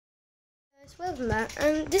Welcome back,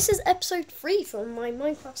 and this is episode 3 from my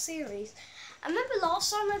Minecraft series. I remember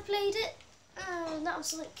last time I played it, that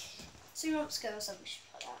was like 2 months ago or something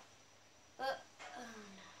like that. But,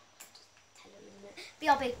 just tell him in a minute.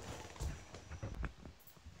 BRB.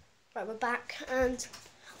 Right, we're back, and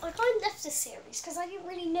I kind of left this series because I didn't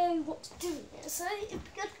really know what to do with it. So it'd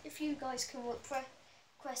be good if you guys can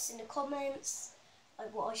request in the comments,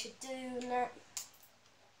 like what I should do and that.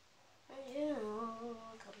 Yeah,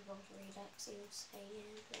 a couple of relaxing, saying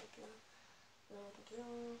blah blah blah blah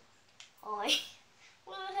blah. Hi.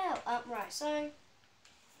 What the hell? Right, so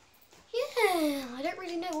yeah, I don't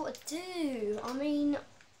really know what to do. I mean,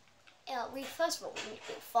 we first of all we need to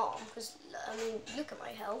get a farm because I mean, look at my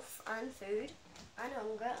health and food and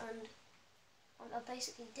hunger, and I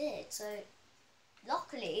basically did. So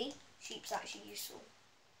luckily, sheep's actually useful.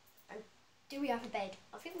 And do we have a bed?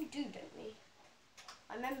 I think we do, don't we?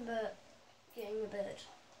 I remember getting a bird.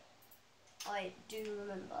 I do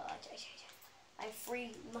remember. I have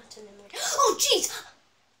 3 mutton in my... Oh, jeez!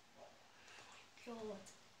 Oh, my God.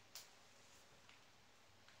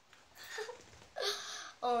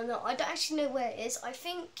 Oh, no. I don't actually know where it is. I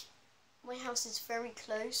think my house is very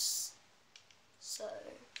close. So,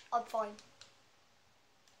 I'm fine.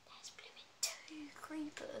 There's blooming 2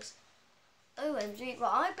 creepers. OMG.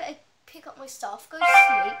 Right, I better pick up my stuff, go to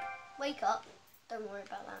sleep, wake up. Don't worry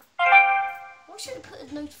about that. I should have put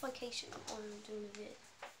a notification on doing the vid.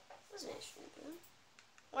 Wasn't it stupid?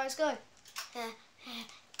 Right, let's go.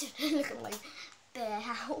 Look at my bare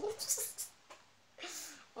house.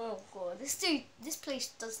 Oh god, this place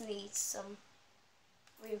does need some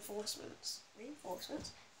reinforcements.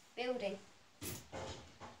 Reinforcements? Building.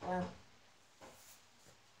 Wow.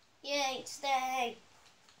 Yay, today.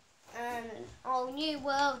 And new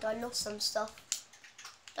world. I lost some stuff.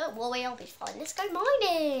 Don't worry, I'll be fine. Let's go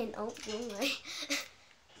mining. Oh, wrong way.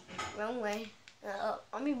 Wrong way.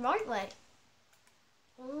 I mean right way.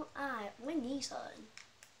 Oh, my knees hurting.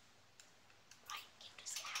 Right, keep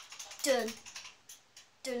this cow.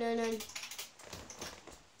 Done. Done.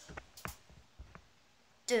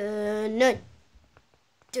 Done.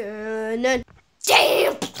 Done.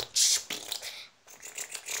 Damn!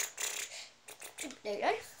 There you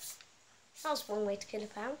go. That was one way to kill a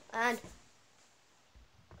cow. And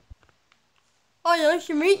oh, nice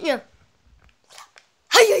to meet you.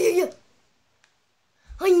 Hiya!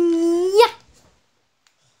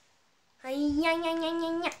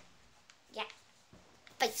 Yeah.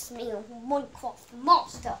 Face me on Minecraft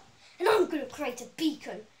Master, and I'm gonna create a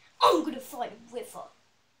beacon. I'm gonna fight a river.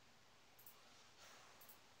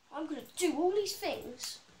 I'm gonna do all these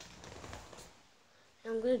things.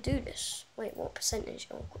 And I'm gonna do this. Wait, what percentage?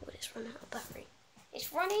 Oh god, it's run out of battery.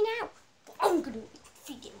 It's running out. But I'm gonna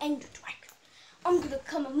defeat the Ender Dragon. I'm gonna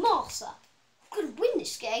become a master. I'm gonna win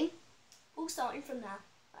this game. All starting from now.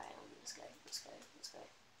 Alright, let's go. Let's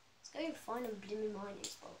go and find a blooming mining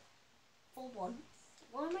spot. For one.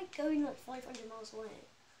 Why am I going like 500 miles away?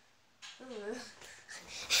 I don't know.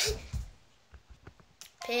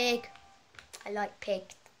 Pig. I like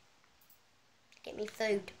pig. Get me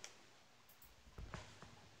food.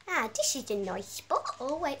 This is a nice spot.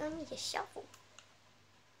 Oh wait, I need a shovel.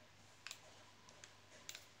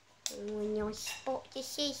 Oh, a nice spot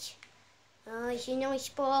this is. Oh, it's a nice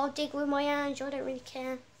spot. I'll dig with my hands. I don't really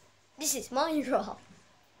care. This is Minecraft.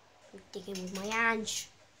 I'm digging with my hands.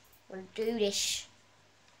 I'm gonna do this.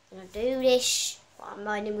 I'm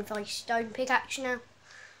mining with my stone pickaxe now.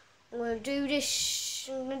 I'm gonna do this.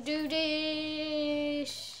 I'm gonna do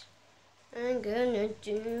this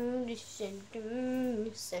and do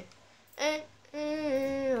this.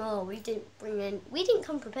 Oh, we didn't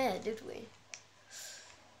come prepared, did we?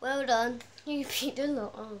 Well done. You beat a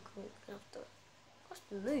lot. Oh, cool. I have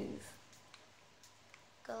to move.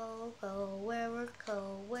 Go,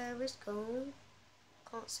 where is go?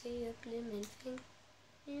 Can't see a blooming thing.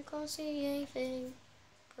 You can't see anything.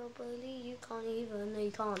 Probably you can't even. No,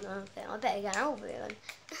 you can't. Okay, I better get out of here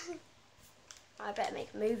then. I better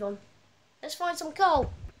make a move on. Let's find some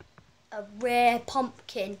coal. A rare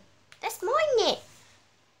pumpkin. Let's mine it.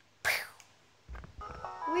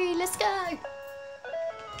 Wee, let's go.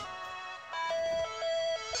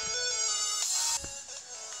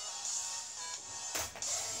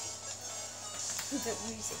 The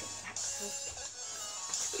music of background.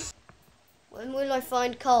 When will I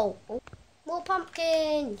find coal? Oh, more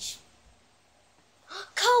pumpkins.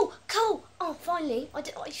 Coal! Oh, finally.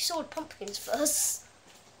 I saw the pumpkins first.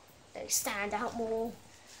 They stand out more.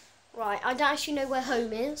 Right, I don't actually know where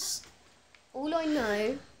home is. All I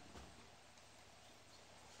know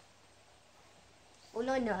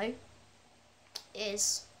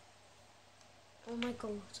is... Oh my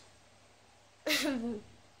god.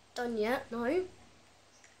 Done yet? No.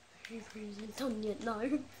 Done yet?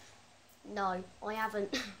 No. No, I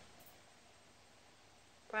haven't.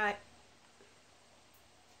 Right.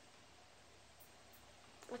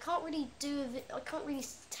 I can't really I can't really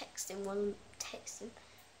text him while I'm texting.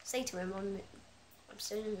 Say to him I'm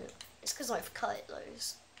still in it. It's because I've cut it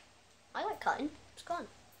loads. I like cutting. It's gone.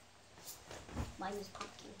 Mine is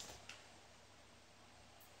pumpkin.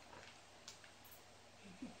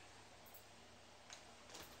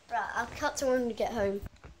 Right, I'll cut to when we get home.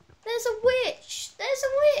 There's a witch! There's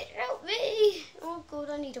a witch! Help me! Oh god,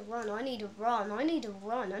 I need to run. I need to run. I need to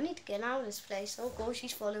run. I need to get out of this place. Oh god,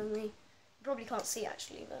 she's following me. You probably can't see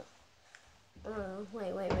actually, but. Oh,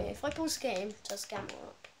 wait. If I pause the game, does the camera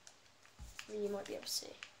up? Then you might be able to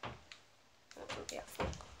see. That would be helpful.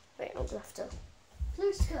 Wait, I'll have to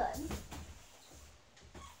close the curtain.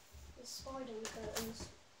 There's spider in the curtains.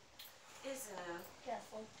 Is there?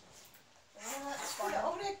 Careful. Put the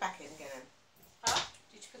old egg back in again. Huh?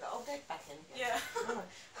 Did you put the old egg back in again? Yeah. Oh.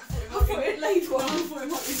 I thought it'd leave one. I thought it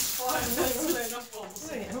might be fine. That's enough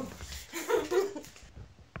bombs.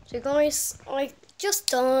 So guys, I just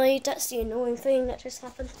died. That's the annoying thing that just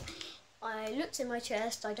happened. I looked in my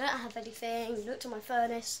chest. I don't have anything. Looked at my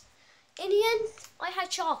furnace. In the end, I had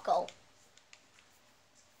charcoal.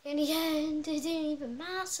 In the end, it didn't even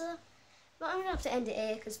matter. But I'm gonna have to end it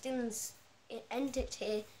here because Dylan's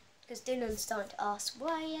starting to ask,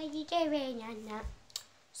 "Why are you doing and that?"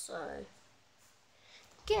 So,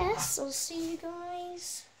 guess I'll see you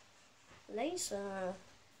guys later.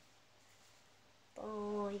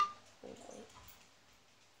 Bye. Wait.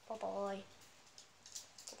 Bye. Bye.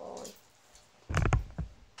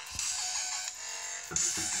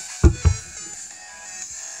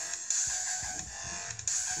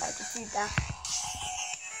 I had to do that.